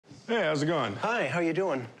Hey, how's it going? Hi, how you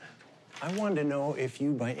doing? I wanted to know if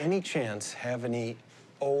you, by any chance, have any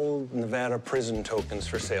old Nevada prison tokens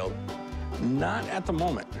for sale. Not at the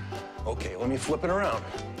moment. Okay, let me flip it around.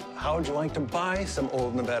 How would you like to buy some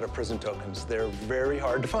old Nevada prison tokens? They're very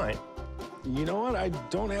hard to find. You know what? I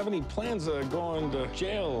don't have any plans of going to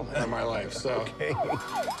jail in my life, so. Okay.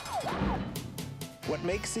 What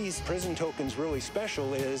makes these prison tokens really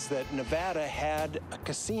special is that Nevada had a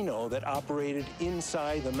casino that operated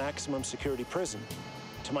inside the maximum security prison.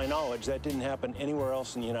 To my knowledge, that didn't happen anywhere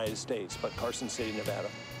else in the United States but Carson City, Nevada.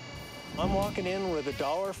 I'm walking in with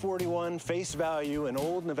 $1.41 face value in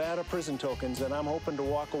old Nevada prison tokens, and I'm hoping to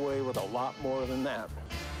walk away with a lot more than that.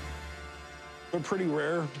 They're pretty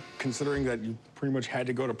rare, considering that you pretty much had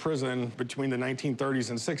to go to prison between the 1930s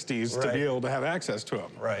and 60s to be able to have access to them.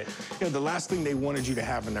 Right. You know, the last thing they wanted you to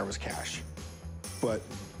have in there was cash. But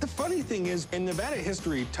the funny thing is, in Nevada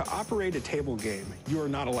history, to operate a table game, you are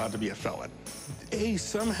not allowed to be a felon. They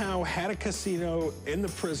somehow had a casino in the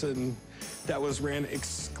prison that was ran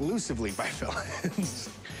exclusively by felons.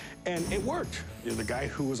 And it worked. You know, the guy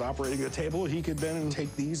who was operating the table, he could then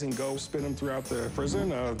take these and go spin them throughout the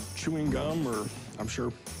prison, chewing gum, or I'm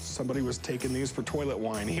sure somebody was taking these for toilet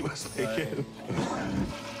wine he was taking. Right.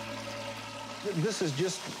 This is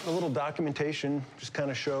just a little documentation, just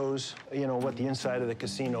kind of shows, you know, what the inside of the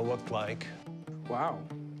casino looked like. Wow.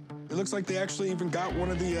 It looks like they actually even got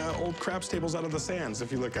one of the old craps tables out of the sands,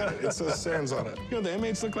 if you look at it. It says sands on it. You know, the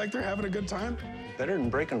inmates look like they're having a good time. Better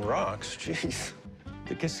than breaking rocks, jeez.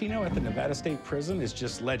 The casino at the Nevada State Prison is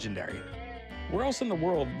just legendary. Where else in the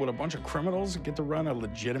world would a bunch of criminals get to run a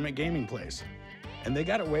legitimate gaming place? And they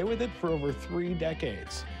got away with it for over 3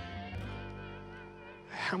 decades.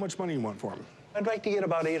 How much money you want for them? I'd like to get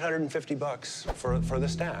about $850 for the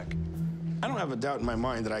stack. I don't have a doubt in my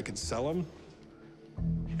mind that I could sell them.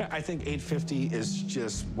 I think $850 is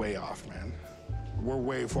just way off, man. We're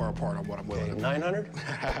way far apart on what I'm willing to pay. 900?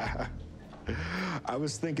 I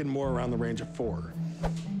was thinking more around the range of $400.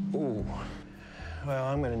 Ooh. Well,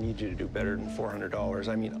 I'm gonna need you to do better than $400.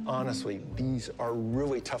 I mean, honestly, these are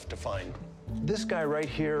really tough to find. This guy right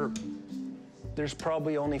here, there's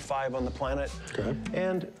probably only 5 on the planet. Okay.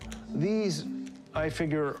 And these, I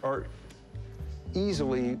figure, are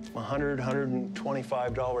easily $100,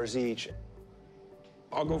 $125 each.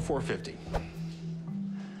 I'll go $450.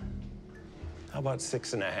 How about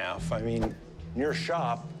 6.5? I mean, in your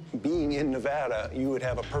shop, being in Nevada, you would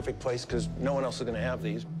have a perfect place because no one else is going to have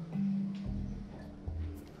these.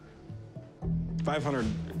 500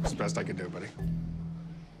 is the best I can do, buddy.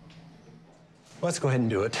 Let's go ahead and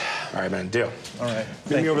do it. All right, man, deal. All right.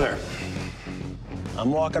 Meet me over there.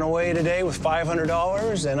 I'm walking away today with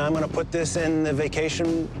 $500, and I'm going to put this in the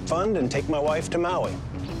vacation fund and take my wife to Maui.